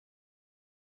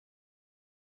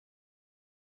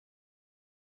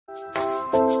Alrighty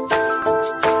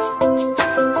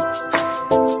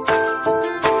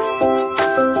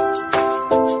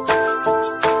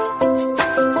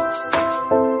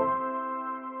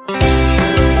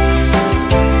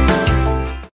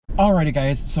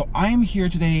guys, so I'm here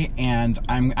today and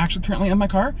I'm actually currently in my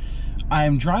car.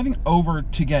 I'm driving over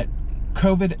to get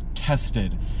COVID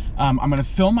tested. I'm gonna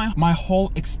film my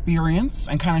whole experience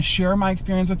and kind of share my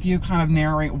experience with you, kind of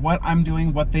narrate what I'm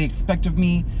doing, what they expect of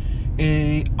me.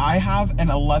 I have an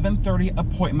 11:30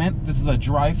 appointment. This is a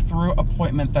drive-through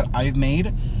appointment that I've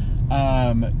made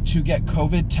to get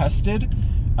COVID tested,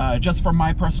 just for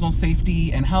my personal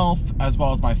safety and health, as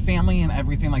well as my family and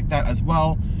everything like that as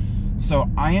well. So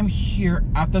I am here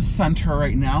at the center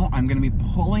right now. I'm gonna be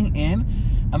pulling in,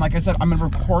 and like I said, I'm gonna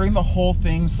be recording the whole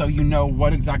thing so you know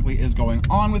what exactly is going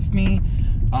on with me,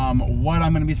 what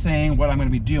I'm gonna be saying, what I'm gonna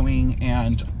be doing,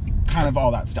 and kind of all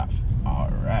that stuff.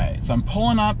 All right, so I'm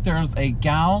pulling up. There's a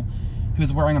gal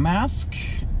who's wearing a mask.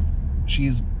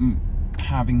 She's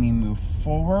having me move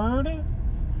forward.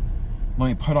 Let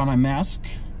me put on my mask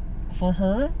for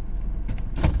her.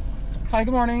 Hi,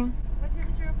 good morning. What time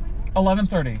is your appointment?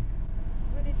 11:30.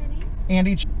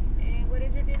 Andy. And what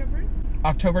is your date of birth?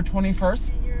 October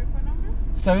 21st. And your phone number?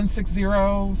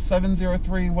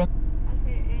 760-703.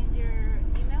 Okay, and your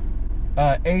email?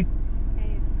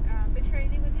 Picture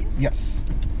ID with you? Yes.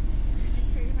 Make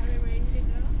sure you have it ready to go.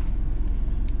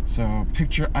 So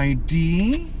picture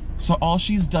ID. So all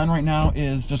she's done right now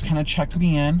is just kind of checked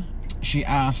me in. She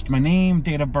asked my name,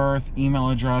 date of birth, email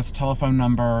address, telephone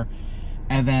number.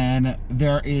 And then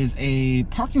there is a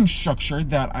parking structure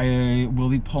that I will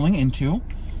be pulling into.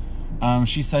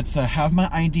 She said to have my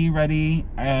ID ready.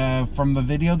 From the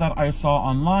video that I saw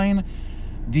online,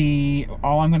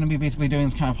 all I'm going to be basically doing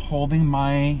is kind of holding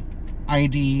my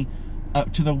ID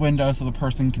up to the window so the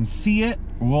person can see it.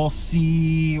 We'll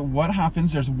see what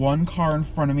happens. There's one car in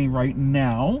front of me right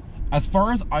now. As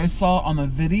far as I saw on the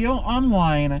video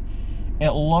online,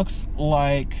 it looks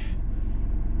like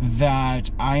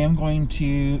that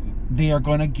they are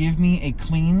going to give me a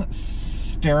clean,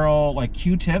 sterile, like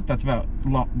Q-tip that's about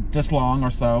this long or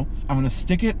so. I'm going to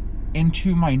stick it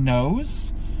into my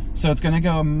nose. So it's going to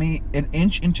go an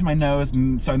inch into my nose.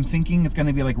 So I'm thinking it's going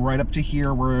to be like right up to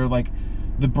here where like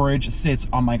the bridge sits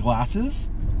on my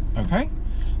glasses. Okay.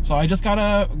 So I just got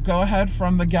to go ahead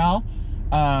from the gal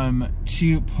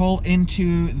to pull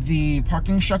into the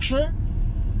parking structure.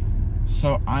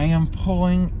 So I am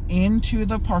pulling into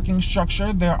the parking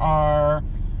structure. There are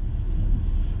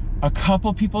a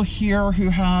couple people here who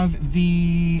have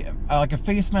the like a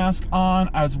face mask on,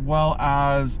 as well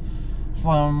as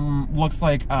some, looks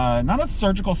like not a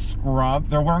surgical scrub.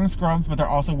 They're wearing scrubs, but they're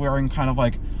also wearing kind of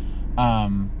like a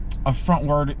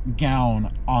frontward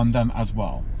gown on them as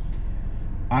well.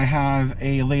 I have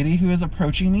a lady who is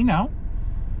approaching me now.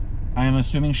 I am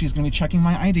assuming she's going to be checking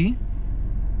my ID.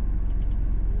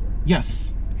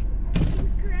 Yes.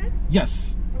 Is correct?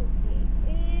 Yes.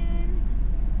 Okay, and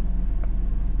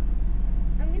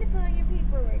I'm going to fill out your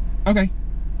paperwork. Okay.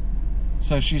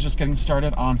 So she's just getting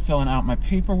started on filling out my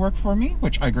paperwork for me,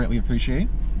 which I greatly appreciate.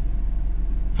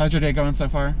 How's your day going so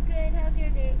far? Good, how's your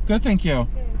day? Good, thank you.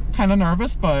 Good. Kind of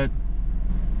nervous, but...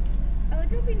 Oh,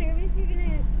 don't be nervous. You're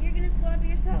gonna swab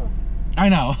yourself. I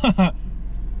know.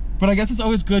 But I guess it's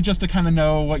always good just to kind of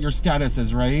know what your status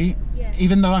is, right? Yes.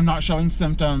 Even though I'm not showing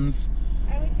symptoms.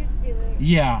 I would just do it.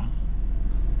 Yeah.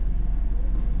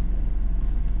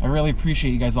 I really appreciate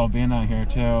you guys all being out here,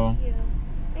 too. Thank you.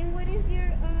 And what is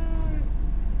your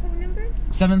phone number?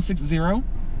 760. All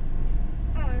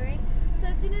right. So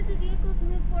as soon as the vehicles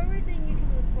move forward, then you can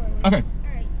move forward. Okay.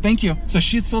 All right. Thank you. So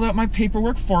she's filled out my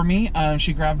paperwork for me.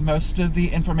 She grabbed most of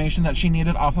the information that she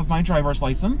needed off of my driver's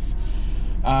license.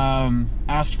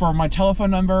 Asked for my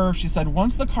telephone number. She said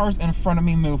once the cars in front of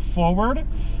me move forward,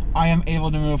 I am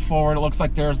able to move forward. It looks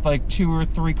like there's like 2 or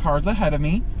 3 cars ahead of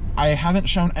me. I haven't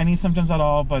shown any symptoms at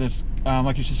all, but it's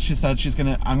like she said,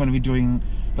 I'm gonna be doing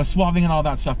the swabbing and all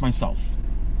that stuff myself.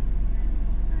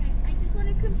 All right. I just want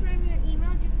to confirm your email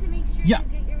just to make sure you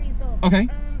get your results. Okay.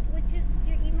 Which is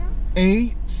your email?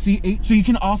 ACH. So you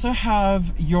can also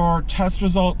have your test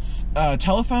results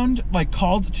telephoned, like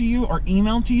called to you or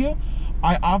emailed to you.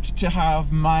 I opt to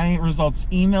have my results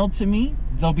emailed to me.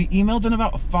 They'll be emailed in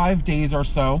about 5 days or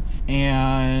so.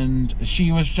 And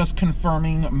she was just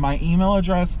confirming my email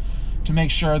address to make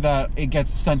sure that it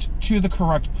gets sent to the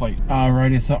correct place.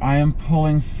 Alrighty, so I am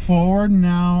pulling forward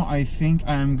now. I think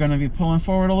I'm gonna be pulling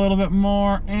forward a little bit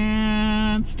more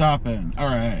and stopping. All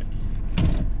right.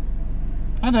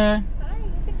 Hi there. Hi,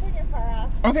 you can turn your car off.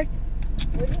 Okay.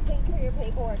 We're just waiting for your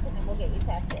paperwork and then we'll get you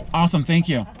tested. Awesome, thank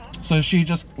you. So she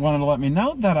just wanted to let me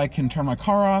know that I can turn my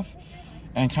car off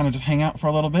and kind of just hang out for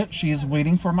a little bit. She's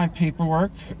waiting for my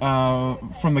paperwork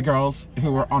from the girls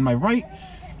who are on my right.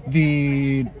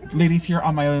 The ladies here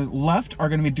on my left are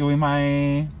going to be doing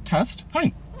my test.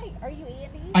 Hi. Hi, are you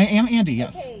Andy? I am Andy,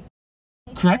 yes. Okay.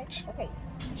 Correct? Okay.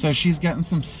 So she's getting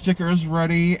some stickers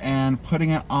ready and putting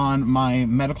it on my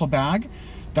medical bag.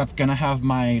 That's going to have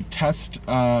my test,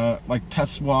 like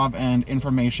test swab and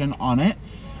information on it.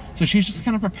 So she's just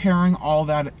kind of preparing all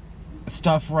that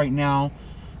stuff right now.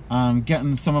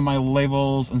 Getting some of my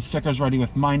labels and stickers ready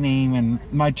with my name and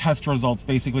my test results,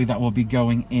 basically, that will be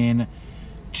going in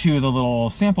to the little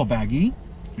sample baggie.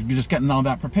 You're just getting all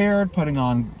that prepared, putting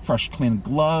on fresh, clean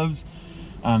gloves.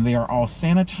 They are all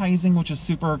sanitizing, which is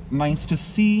super nice to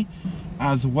see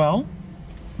as well.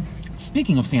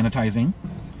 Speaking of sanitizing,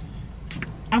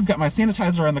 I've got my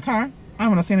sanitizer in the car. I'm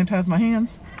gonna sanitize my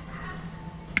hands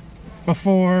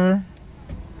before.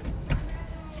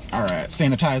 All right,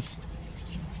 sanitize.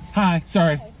 Hi,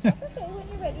 sorry. Okay, when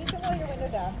you're ready, you can roll your window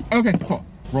down. Okay, cool.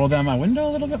 Roll down my window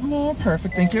a little bit more.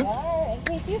 Perfect, thank you. Yeah, in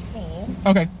case you sneeze.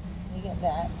 Okay. You get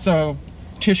that. So,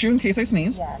 tissue in case I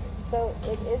sneeze. Yeah. So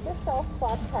it is a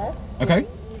self-swab test. Okay.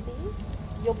 Very easy.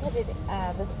 You'll put it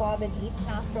the swab in each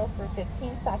nostril for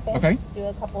 15 seconds. Okay. Do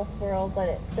a couple swirls, let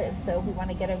it sit. So we want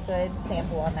to get a good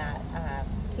sample on that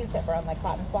Q-tip or on the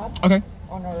cotton swab. Okay.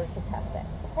 In order to test it.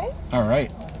 Okay. All right.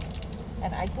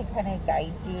 And I can kind of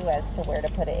guide you as to where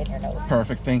to put it in your nose.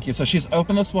 Perfect, thank you. So she's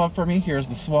opened the swab for me. Here's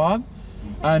the swab.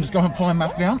 And just go ahead and pull my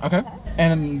mask down. Okay.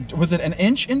 And was it an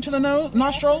inch into the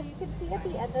nostril? So you can see at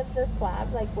the end of the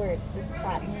swab, like where it's just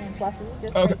cottony and fluffy,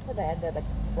 just Okay. right to the end of the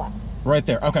fluff. Right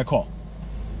there. Okay, cool.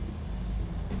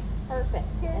 Perfect.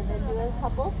 And then do a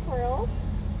couple swirls.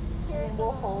 And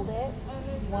we'll hold it.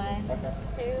 1,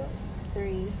 2,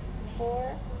 3,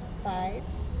 4, 5,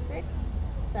 6,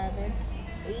 7,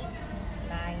 8,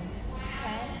 9,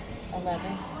 10,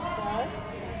 11, 12,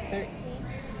 13,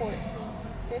 14,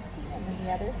 15, and then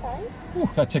the other side. Ooh,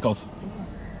 that tickles.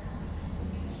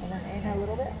 And then in a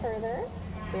little bit further.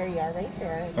 There you are, right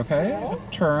there. Okay, Swirl.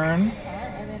 turn.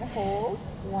 And then hold.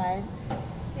 1,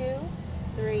 2,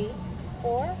 3,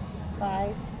 4,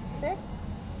 5, 6,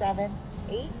 7,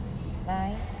 8,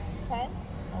 9, 10,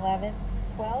 11,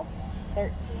 12,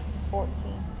 13,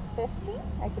 14, 15.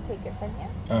 I could take it from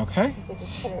you. Okay. You could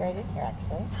just put it right in here,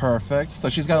 actually. Perfect. So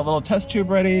she's got a little test tube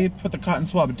ready. Put the cotton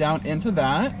swab down into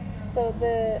that. So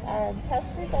the test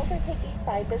results are taking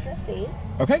 5 business days.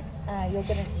 Okay. You'll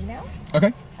get an email.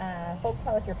 Okay. Folks,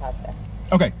 tell if you're positive.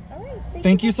 Okay. All right.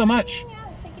 Thank you so much.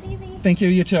 Take it easy. Thank you,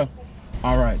 you too.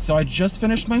 All right, so I just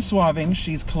finished my swabbing.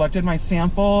 She's collected my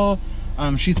sample.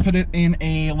 She's put it in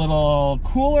a little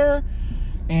cooler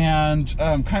and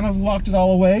kind of locked it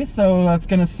all away. So that's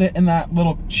gonna sit in that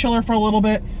little chiller for a little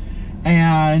bit.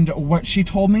 And what she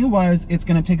told me was it's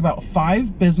gonna take about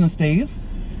 5 business days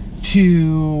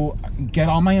to get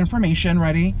all my information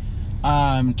ready,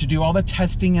 to do all the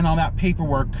testing and all that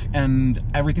paperwork and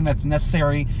everything that's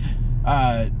necessary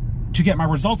to get my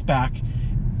results back.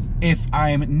 If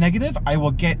I'm negative, I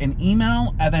will get an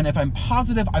email, and then if I'm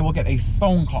positive, I will get a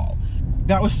phone call.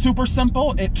 That was super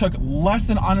simple. It took less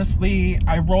than, honestly,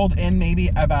 I rolled in maybe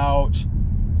about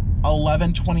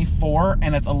 11:24,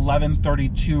 and it's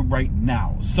 11:32 right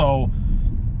now. So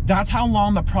that's how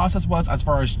long the process was as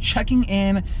far as checking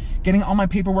in, getting all my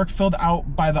paperwork filled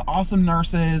out by the awesome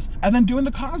nurses, and then doing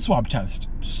the cotton swab test.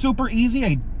 Super easy.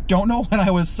 I don't know what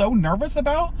I was so nervous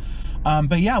about.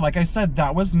 But yeah, like I said,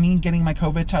 that was me getting my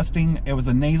COVID testing. It was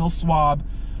a nasal swab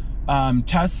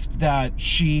test that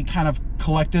she kind of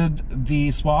collected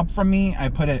the swab from me. I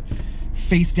put it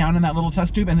face down in that little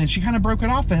test tube, and then she kind of broke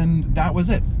it off, and that was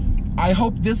it. I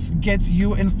hope this gets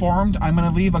you informed. I'm going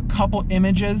to leave a couple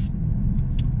images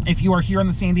if you are here in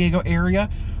the San Diego area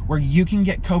where you can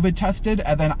get COVID tested,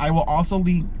 and then I will also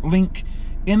link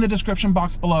in the description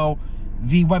box below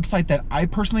the website that I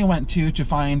personally went to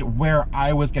find where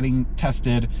I was getting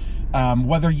tested,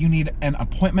 whether you need an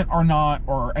appointment or not,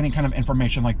 or any kind of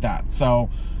information like that.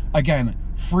 So again,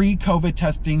 free COVID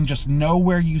testing. Just know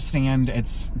where you stand.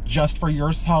 It's just for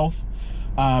your health,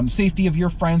 safety of your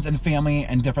friends and family,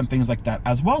 and different things like that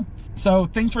as well. So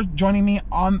thanks for joining me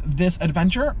on this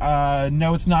adventure.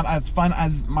 No, it's not as fun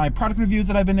as my product reviews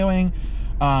that I've been doing,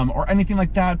 or anything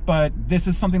like that, but this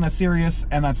is something that's serious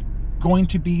and that's going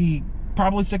to be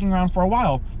probably sticking around for a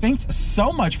while. Thanks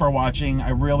so much for watching. I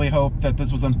really hope that this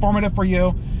was informative for you,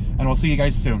 and we'll see you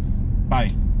guys soon.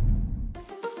 Bye.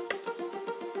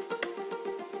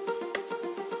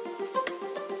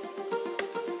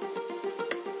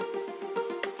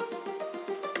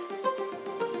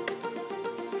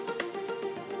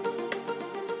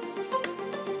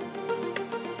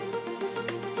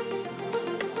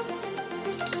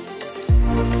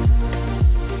 Bye.